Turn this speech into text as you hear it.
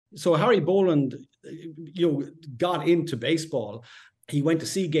So Harry Boland, got into baseball. He went to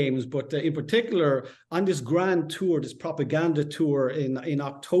see games, but in particular on this grand tour, this propaganda tour in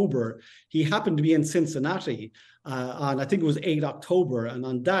October, he happened to be in Cincinnati on, I think it was 8 October. And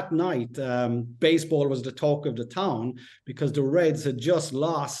on that night, baseball was the talk of the town because the Reds had just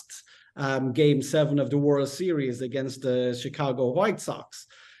lost Game 7 of the World Series against the Chicago White Sox.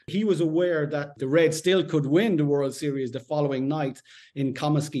 He was aware that the Reds still could win the World Series the following night in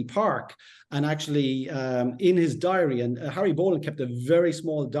Comiskey Park. And actually, in his diary, and Harry Boland kept a very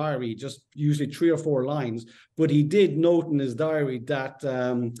small diary, just usually 3 or 4 lines, but he did note in his diary that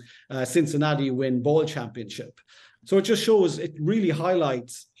Cincinnati win ball championship. So it just shows, it really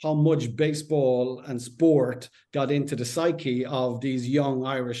highlights how much baseball and sport got into the psyche of these young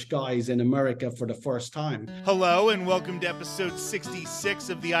Irish guys in America for the first time. Hello, and welcome to episode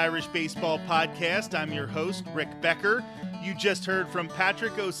 66 of the Irish Baseball Podcast. I'm your host, Rick Becker. You just heard from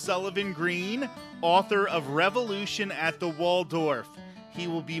Patrick O'Sullivan Greene, author of Revolution at the Waldorf. He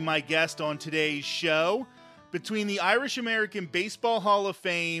will be my guest on today's show. Between the Irish American Baseball Hall of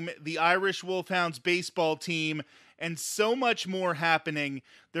Fame, the Irish Wolfhounds baseball team, and so much more happening,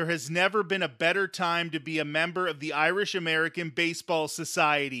 there has never been a better time to be a member of the Irish American Baseball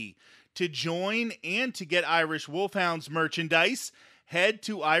Society. To join and to get Irish Wolfhounds merchandise, head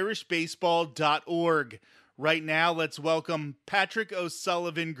to irishbaseball.org. Right now, let's welcome Patrick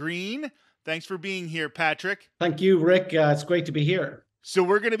O'Sullivan Greene. Thanks for being here, Patrick. Thank you, Rick. It's great to be here. So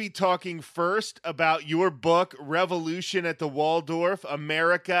we're going to be talking first about your book, Revolution at the Waldorf,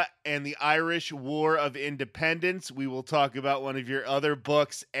 America and the Irish War of Independence. We will talk about one of your other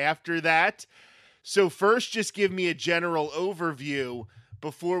books after that. So first, just give me a general overview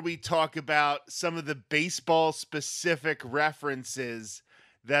before we talk about some of the baseball-specific references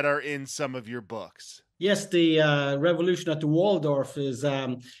that are in some of your books. Yes, the Revolution at the Waldorf is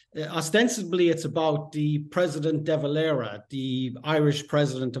ostensibly it's about the President de Valera, the Irish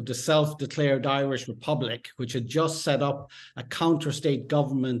president of the self-declared Irish Republic, which had just set up a counter-state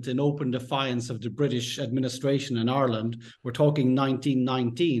government in open defiance of the British administration in Ireland. We're talking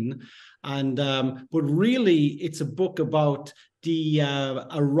 1919. And but really, it's a book about the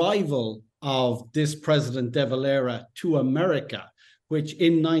arrival of this President de Valera to America, which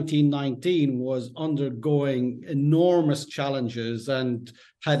in 1919 was undergoing enormous challenges and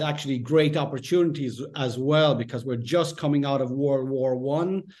had actually great opportunities as well, because we're just coming out of World War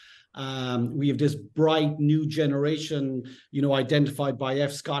I. We have this bright new generation, identified by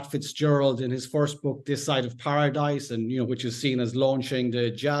F. Scott Fitzgerald in his first book, This Side of Paradise, and, which is seen as launching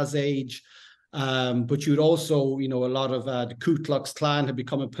the Jazz Age. But you'd also, a lot of the Ku Klux Klan had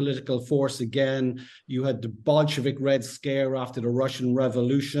become a political force again. You had the Bolshevik Red Scare after the Russian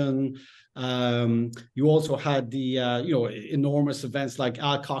Revolution. You also had the, enormous events like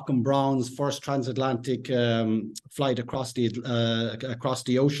Alcock and Brown's first transatlantic flight across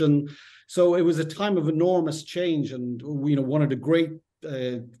the ocean. So it was a time of enormous change. And, one of the great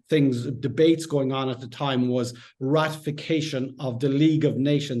debates going on at the time was ratification of the League of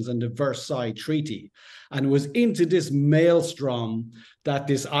Nations and the Versailles Treaty. And it was into this maelstrom that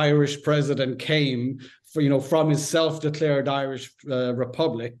this Irish president came from his self-declared Irish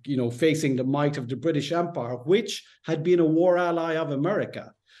Republic, facing the might of the British Empire, which had been a war ally of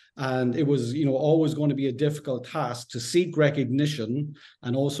America. And it was, always going to be a difficult task to seek recognition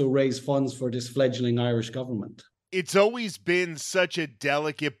and also raise funds for this fledgling Irish government. It's always been such a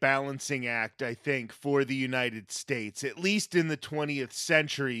delicate balancing act, I think, for the United States, at least in the 20th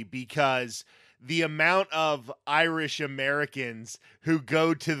century, because the amount of Irish Americans who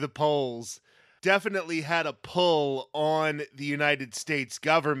go to the polls definitely had a pull on the United States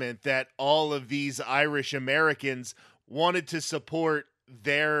government, that all of these Irish Americans wanted to support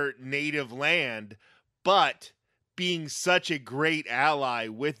their native land, but being such a great ally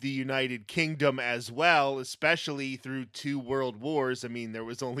with the United Kingdom as well, especially through 2 world wars. I mean, there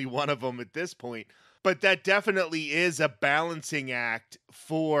was only one of them at this point, but that definitely is a balancing act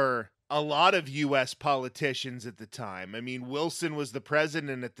for a lot of U.S. politicians at the time. I mean, Wilson was the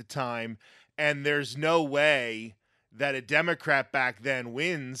president at the time, and there's no way that a Democrat back then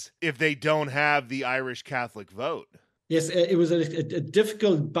wins if they don't have the Irish Catholic vote. Yes, it was a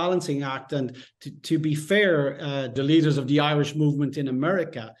difficult balancing act. And to be fair, the leaders of the Irish movement in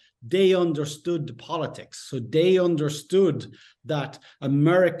America they understood the politics. So they understood that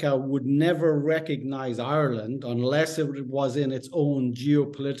America would never recognize Ireland unless it was in its own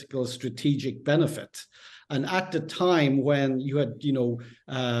geopolitical strategic benefit. And at the time when you had,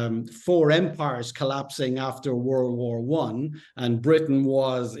 four empires collapsing after World War I, and Britain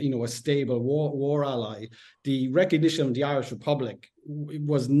was, a stable war ally, the recognition of the Irish Republic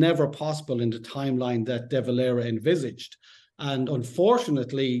was never possible in the timeline that De Valera envisaged. And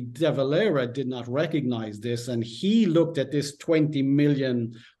unfortunately, De Valera did not recognize this, and he looked at this 20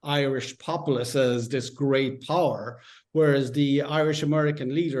 million Irish populace as this great power, whereas the Irish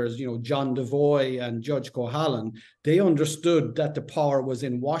American leaders, John Devoy and Judge Cohalan, they understood that the power was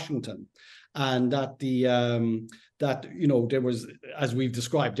in Washington, and that there was, as we've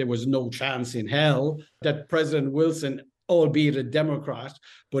described, there was no chance in hell that President Wilson, albeit a Democrat,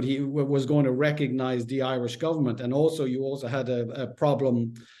 but he was going to recognize the Irish government. And also, you also had a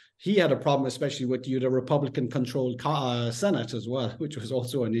problem. He had a problem, especially with the Republican-controlled Senate as well, which was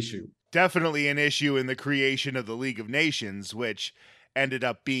also an issue. Definitely an issue in the creation of the League of Nations, which ended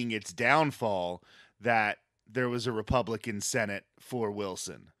up being its downfall, that there was a Republican Senate for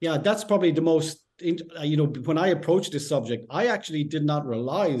Wilson. Yeah, that's probably the most, when I approached this subject, I actually did not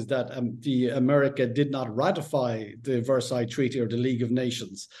realize that America did not ratify the Versailles Treaty or the League of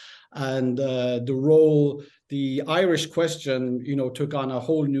Nations. And the role, the Irish question, took on a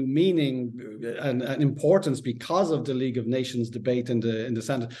whole new meaning and importance because of the League of Nations debate in the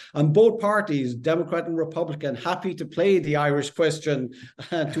Senate. And both parties, Democrat and Republican, happy to play the Irish question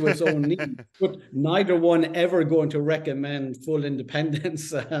to its own need, but neither one ever going to recommend full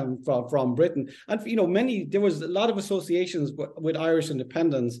independence from Britain. And there was a lot of associations with Irish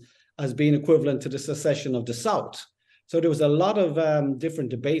independence as being equivalent to the secession of the South. So there was a lot of different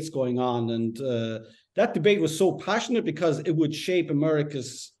debates going on, and that debate was so passionate because it would shape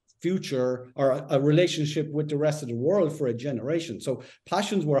America's future or a relationship with the rest of the world for a generation. So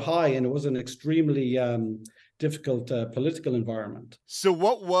passions were high, and it was an extremely difficult political environment. So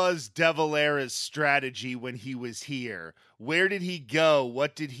what was De Valera's strategy when he was here? Where did he go?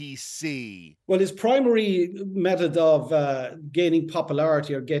 What did he see? Well, his primary method of gaining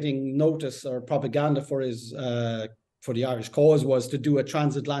popularity or getting notice or propaganda for the Irish cause was to do a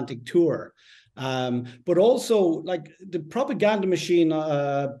transatlantic tour. But also, like, the propaganda machine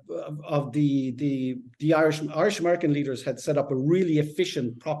of the Irish American leaders had set up a really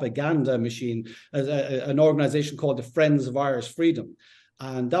efficient propaganda machine, an organization called the Friends of Irish Freedom.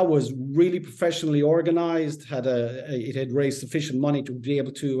 And that was really professionally organized, it had raised sufficient money to be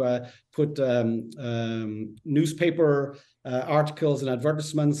able to put newspaper articles and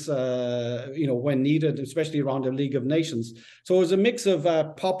advertisements, when needed, especially around the League of Nations. So it was a mix of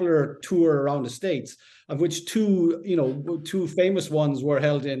popular tour around the States, of which two famous ones were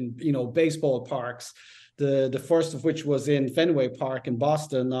held in, baseball parks. The first of which was in Fenway Park in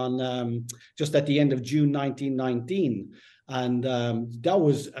Boston on just at the end of June 1919. And that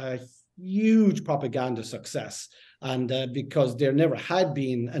was a huge propaganda success. And because there never had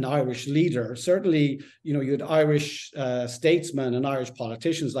been an Irish leader, certainly, you had Irish statesmen and Irish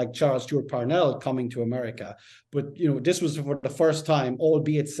politicians like Charles Stewart Parnell coming to America. But, this was for the first time,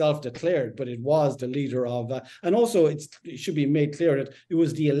 albeit self-declared, but it was the leader of, and also it should be made clear that it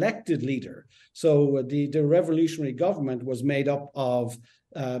was the elected leader. So the revolutionary government was made up of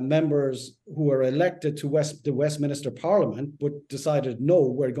members who were elected to the Westminster Parliament, but decided, no,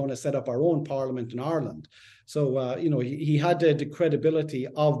 we're going to set up our own parliament in Ireland. So, he had the credibility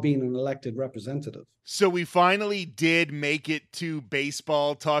of being an elected representative. So we finally did make it to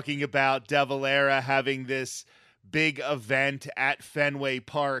baseball, talking about De Valera having this big event at Fenway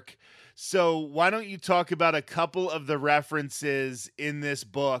Park. So why don't you talk about a couple of the references in this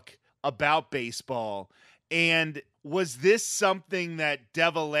book about baseball? And was this something that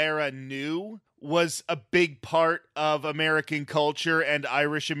De Valera knew was a big part of American culture and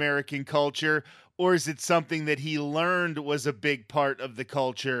Irish American culture? Or is it something that he learned was a big part of the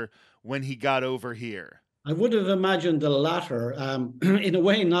culture when he got over here? I would have imagined the latter. In a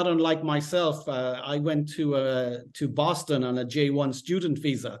way, not unlike myself, I went to Boston on a J1 student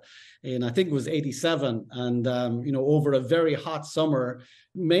visa, and I think it was 87. And, over a very hot summer,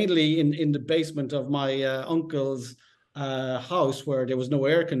 mainly in the basement of my uncle's house where there was no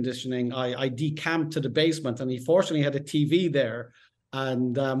air conditioning, I decamped to the basement, and he fortunately had a TV there.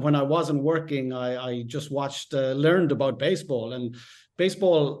 And when I wasn't working, I just learned about baseball. And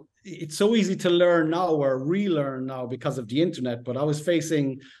baseball it's so easy to learn now or relearn now because of the internet, but I was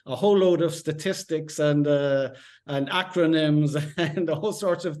facing a whole load of statistics and acronyms and all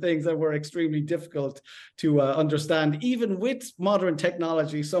sorts of things that were extremely difficult to understand. Even with modern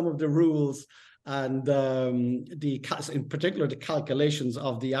technology, some of the rules and in particular the calculations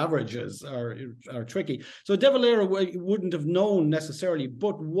of the averages are tricky. So De Valera wouldn't have known necessarily,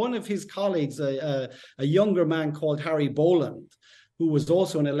 but one of his colleagues, a younger man called Harry Boland, who was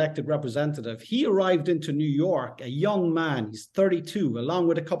also an elected representative, he arrived into New York, a young man, he's 32, along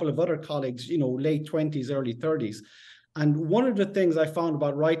with a couple of other colleagues, late 20s, early 30s. And one of the things I found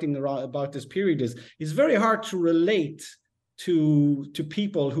about writing about this period is it's very hard to relate to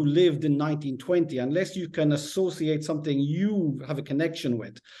people who lived in 1920 unless you can associate something you have a connection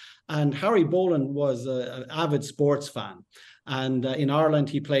with. And Harry Boland was an avid sports fan. And in Ireland,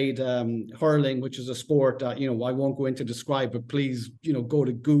 he played hurling, which is a sport that, I won't go into describe, but please, go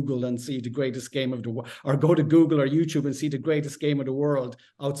to Google and see the greatest game of the world, or go to Google or YouTube and see the greatest game of the world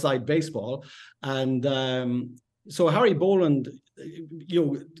outside baseball. And so Harry Boland,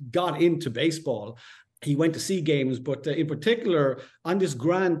 got into baseball. He went to see games, but in particular on this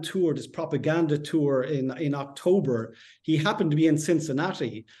grand tour, this propaganda tour in October, he happened to be in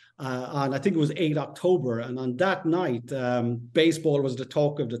Cincinnati on, I think it was 8 October. And on that night, baseball was the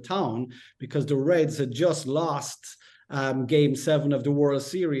talk of the town because the Reds had just lost Game 7 of the World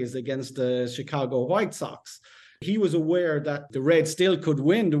Series against the Chicago White Sox. He was aware that the Reds still could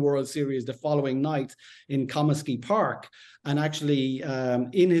win the World Series the following night in Comiskey Park. And actually,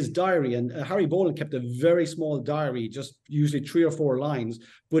 in his diary, and Harry Boland kept a very small diary, just usually 3 or 4 lines,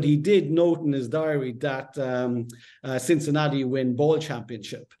 but he did note in his diary that Cincinnati win ball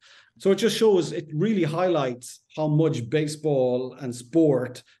championship. So it just shows, it really highlights how much baseball and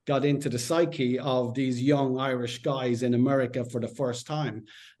sport got into the psyche of these young Irish guys in America for the first time.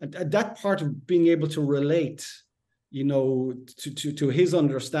 And that part of being able to relate, to his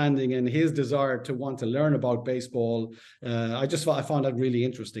understanding and his desire to want to learn about baseball, I found that really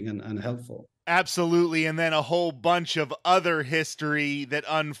interesting and helpful. Absolutely. And then a whole bunch of other history that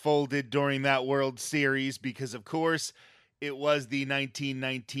unfolded during that World Series, because of course it was the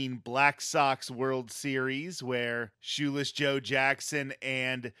 1919 Black Sox World Series where Shoeless Joe Jackson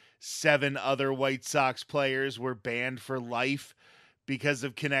and 7 other White Sox players were banned for life because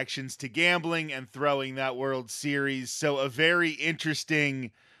of connections to gambling and throwing that World Series. So a very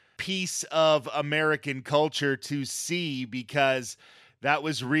interesting piece of American culture to see, because that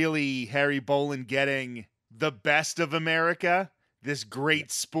was really Harry Boland getting the best of America, this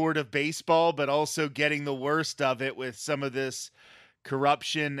great sport of baseball, but also getting the worst of it with some of this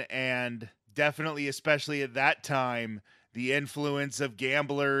corruption and definitely, especially at that time, the influence of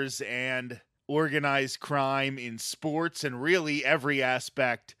gamblers and organized crime in sports and really every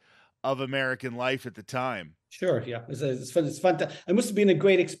aspect of American life at the time. Sure, yeah, it's fantastic. It must have been a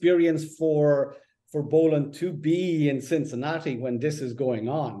great experience for Boland to be in Cincinnati when this is going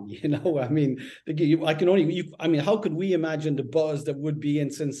on. I mean, how could we imagine the buzz that would be in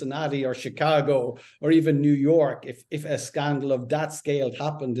Cincinnati or Chicago or even New York if a scandal of that scale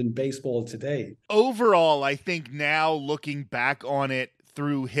happened in baseball today? Overall, I think now looking back on it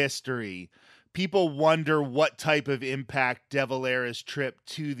through history, people wonder what type of impact De Valera's trip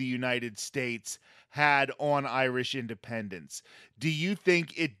to the United States had on Irish independence. Do you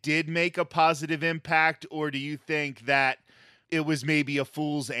think it did make a positive impact, or do you think that it was maybe a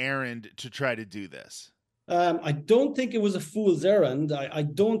fool's errand to try to do this? I don't think it was a fool's errand. I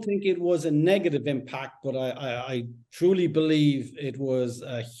don't think it was a negative impact, but I truly believe it was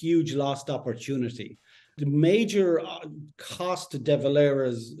a huge lost opportunity. The major cost to De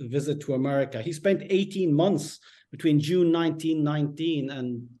Valera's visit to America, he spent 18 months between June 1919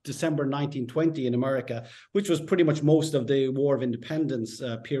 and December 1920 in America, which was pretty much most of the War of Independence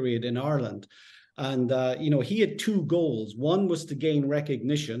period in Ireland. And he had 2 goals. One was to gain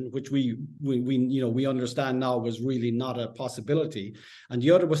recognition, which we understand now was really not a possibility, and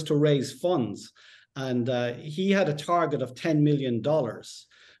the other was to raise funds. And he had a target of $10 million.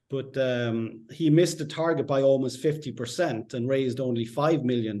 But he missed the target by almost 50% and raised only $5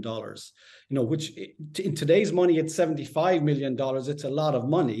 million, which in today's money, it's $75 million. It's a lot of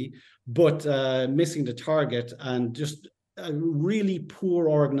money, but missing the target and just a really poor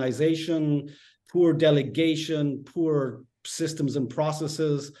organization, poor delegation, poor systems and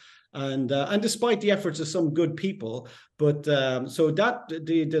processes. And despite the efforts of some good people, but so that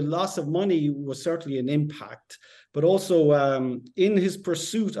the loss of money was certainly an impact. But also in his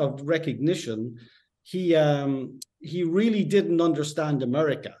pursuit of recognition, he really didn't understand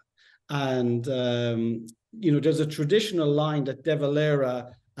America. And there's a traditional line that De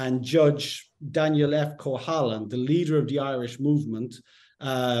Valera and Judge Daniel F. Cohalan, the leader of the Irish movement,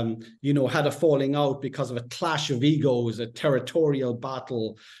 had a falling out because of a clash of egos, a territorial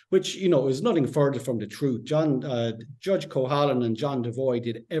battle, which, is nothing further from the truth. Judge Cohalan and John Devoy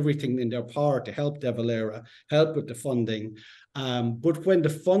did everything in their power to help De Valera, help with the funding. But when the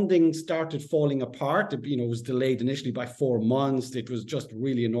funding started falling apart, it was delayed initially by 4 months. It was just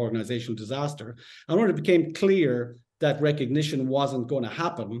really an organizational disaster. And when it became clear that recognition wasn't going to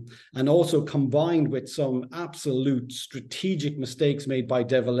happen, and also combined with some absolute strategic mistakes made by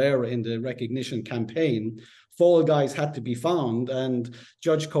De Valera in the recognition campaign, fall guys had to be found, and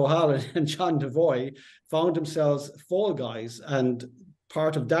Judge Cohalan and John Devoy found themselves fall guys. And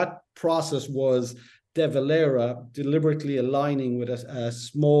part of that process was De Valera deliberately aligning with a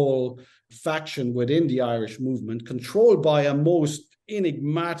small faction within the Irish movement, controlled by a most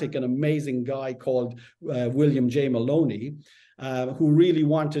enigmatic and amazing guy called William J. Maloney, who really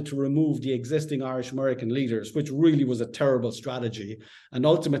wanted to remove the existing Irish American leaders, which really was a terrible strategy. And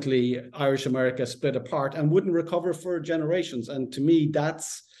ultimately, Irish America split apart and wouldn't recover for generations. And to me,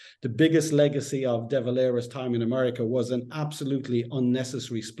 that's the biggest legacy of De Valera's time in America, was an absolutely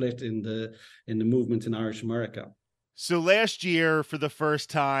unnecessary split in the movement in Irish America. So last year, for the first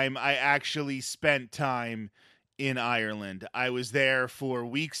time, I actually spent time in Ireland. I was there for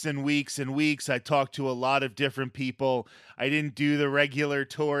weeks and weeks and weeks. I talked to a lot of different people. I didn't do the regular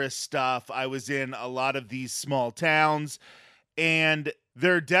tourist stuff. I was in a lot of these small towns, and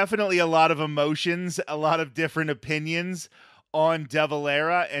there are definitely a lot of emotions, a lot of different opinions on De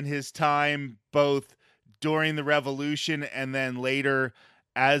Valera and his time, both during the revolution and then later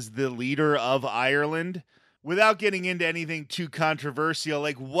as the leader of Ireland. Without getting into anything too controversial,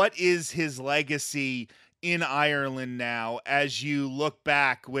 what is his legacy in Ireland now, as you look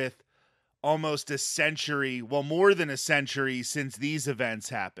back with almost a century, well, more than a century since these events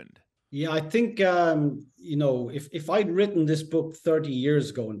happened? Yeah, I think, if I'd written this book 30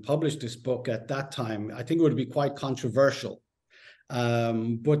 years ago and published this book at that time, I think it would be quite controversial.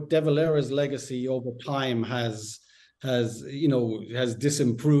 But De Valera's legacy over time has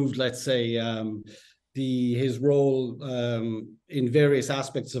disimproved, let's say, his role in various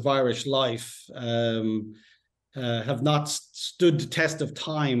aspects of Irish life have not stood the test of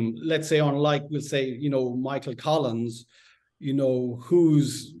time. Let's say, unlike, we'll say, Michael Collins,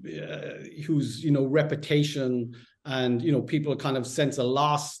 whose reputation and people kind of sense a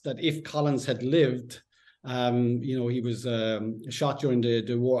loss that if Collins had lived, he was shot during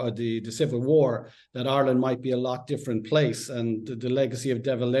the war, the Civil War, that Ireland might be a lot different place. And the legacy of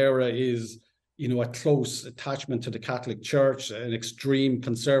De Valera is a close attachment to the Catholic Church, an extreme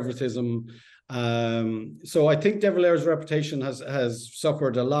conservatism. So I think De Valera's reputation has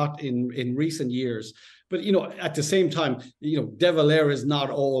suffered a lot in recent years. But at the same time, De Valera is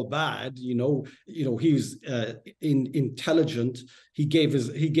not all bad. He's intelligent. He gave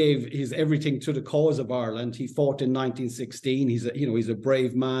his everything to the cause of Ireland. He fought in 1916. He's a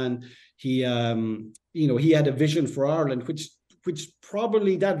brave man. He had a vision for Ireland, which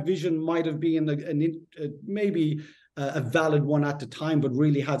probably that vision might have been maybe a valid one at the time, but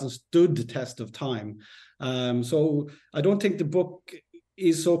really hasn't stood the test of time. So I don't think the book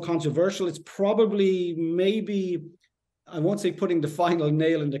is so controversial. It's probably, maybe, I won't say putting the final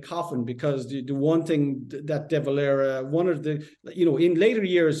nail in the coffin, because the one thing that De Valera, one of the, in later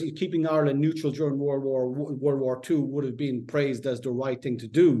years, keeping Ireland neutral during World War II would have been praised as the right thing to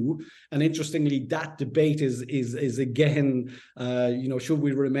do. And interestingly, that debate is again, should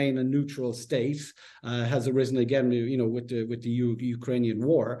we remain a neutral state, has arisen again, with the Ukrainian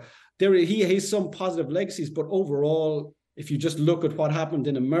war. He has some positive legacies, but overall, if you just look at what happened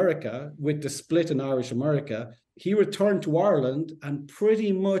in America with the split in Irish America, he returned to Ireland and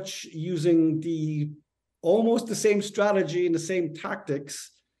pretty much using almost the same strategy and the same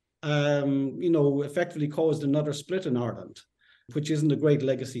tactics, effectively caused another split in Ireland, which isn't a great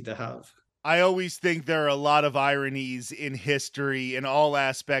legacy to have. I always think there are a lot of ironies in history, in all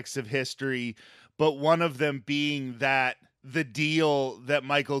aspects of history, but one of them being that the deal that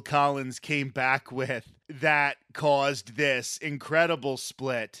Michael Collins came back with that caused this incredible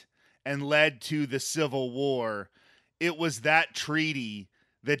split and led to the Civil War, it was that treaty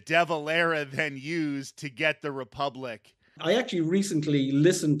that De Valera then used to get the Republic. I actually recently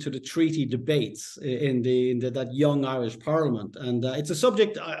listened to the treaty debates in that young Irish Parliament, and it's a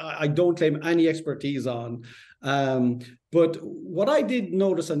subject I don't claim any expertise on. But what I did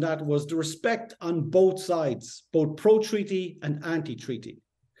notice on that was the respect on both sides, both pro-treaty and anti-treaty.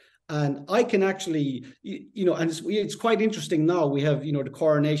 And I can actually, and it's quite interesting now. We have, the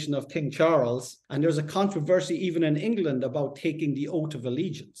coronation of King Charles, and there's a controversy even in England about taking the oath of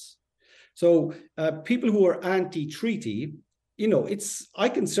allegiance. So people who are anti-treaty, I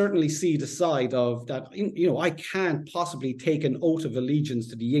can certainly see the side of that, I can't possibly take an oath of allegiance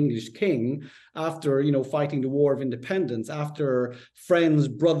to the English king after, fighting the War of Independence, after friends,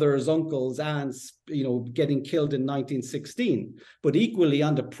 brothers, uncles, aunts, getting killed in 1916. But equally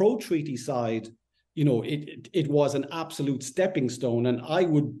on the pro-treaty side, it was an absolute stepping stone. And I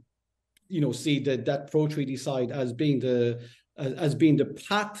would, see that pro-treaty side as being the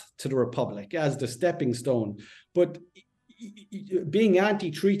path to the Republic, as the stepping stone. But being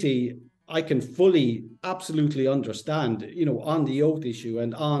anti-treaty, I can absolutely understand, on the oath issue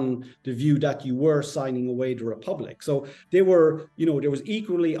and on the view that you were signing away the Republic. So there was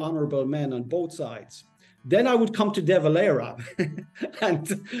equally honorable men on both sides. Then I would come to De Valera, and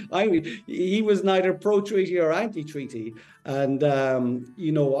he was neither pro-treaty or anti-treaty. And,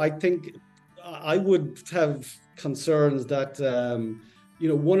 I think I would have concerns that,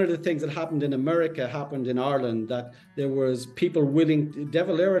 one of the things that happened in America happened in Ireland, that there was people willing. De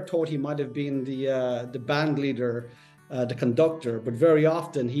Valera thought he might have been the band leader, the conductor, but very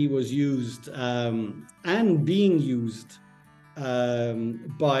often he was used and being used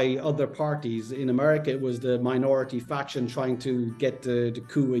by other parties. In America, it was the minority faction trying to get the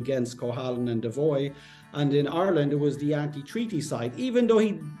coup against Cohalan and Devoy. And in Ireland, it was the anti-treaty side, even though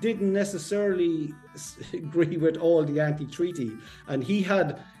he didn't necessarily agree with all the anti-treaty. And he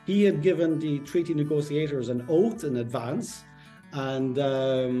had given the treaty negotiators an oath in advance, and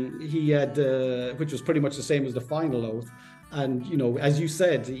he had, which was pretty much the same as the final oath. And, as you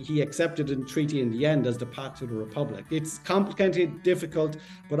said, he accepted the treaty in the end as the path to the Republic. It's complicated, difficult,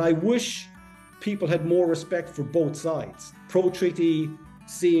 but I wish people had more respect for both sides. Pro-treaty,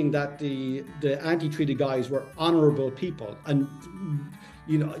 seeing that the anti-treaty guys were honorable people, and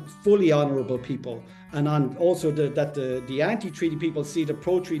fully honorable people, and also that the anti-treaty people see the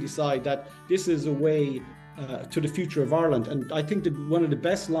pro-treaty side, that this is a way to the future of Ireland. And I think that one of the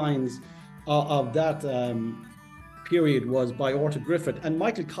best lines of that period was by Arthur Griffith, and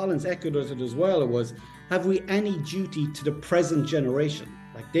Michael Collins echoed it as well. It was, have we any duty to the present generation?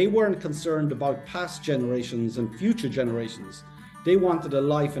 Like, they weren't concerned about past generations and future generations. They wanted a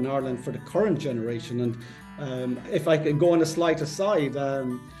life in Ireland for the current generation. And if I could go on a slight aside,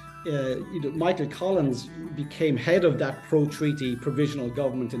 Michael Collins became head of that pro-treaty provisional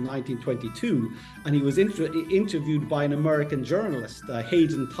government in 1922, and he was interviewed by an American journalist,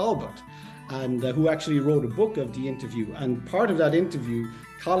 Hayden Talbot, and who actually wrote a book of the interview. And part of that interview,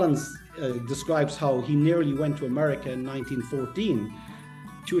 Collins describes how he nearly went to America in 1914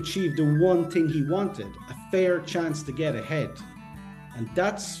 to achieve the one thing he wanted, a fair chance to get ahead. And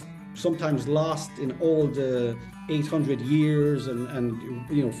that's sometimes lost in all the 800 years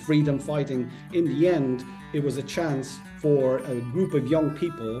and freedom fighting. In the end, it was a chance for a group of young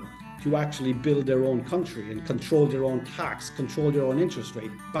people to actually build their own country and control their own tax, control their own interest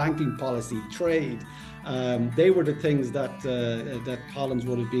rate, banking policy, trade. They were the things that Collins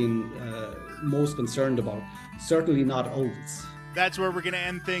would have been most concerned about, certainly not oaths. That's where we're going to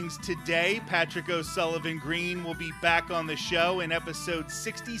end things today. Patrick O'Sullivan Greene will be back on the show in episode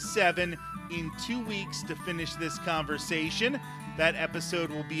 67 in 2 weeks to finish this conversation. That episode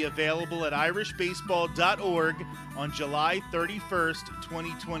will be available at irishbaseball.org on July 31st,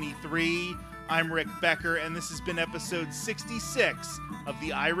 2023. I'm Rick Becker, and this has been episode 66 of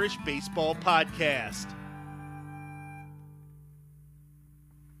the Irish Baseball Podcast.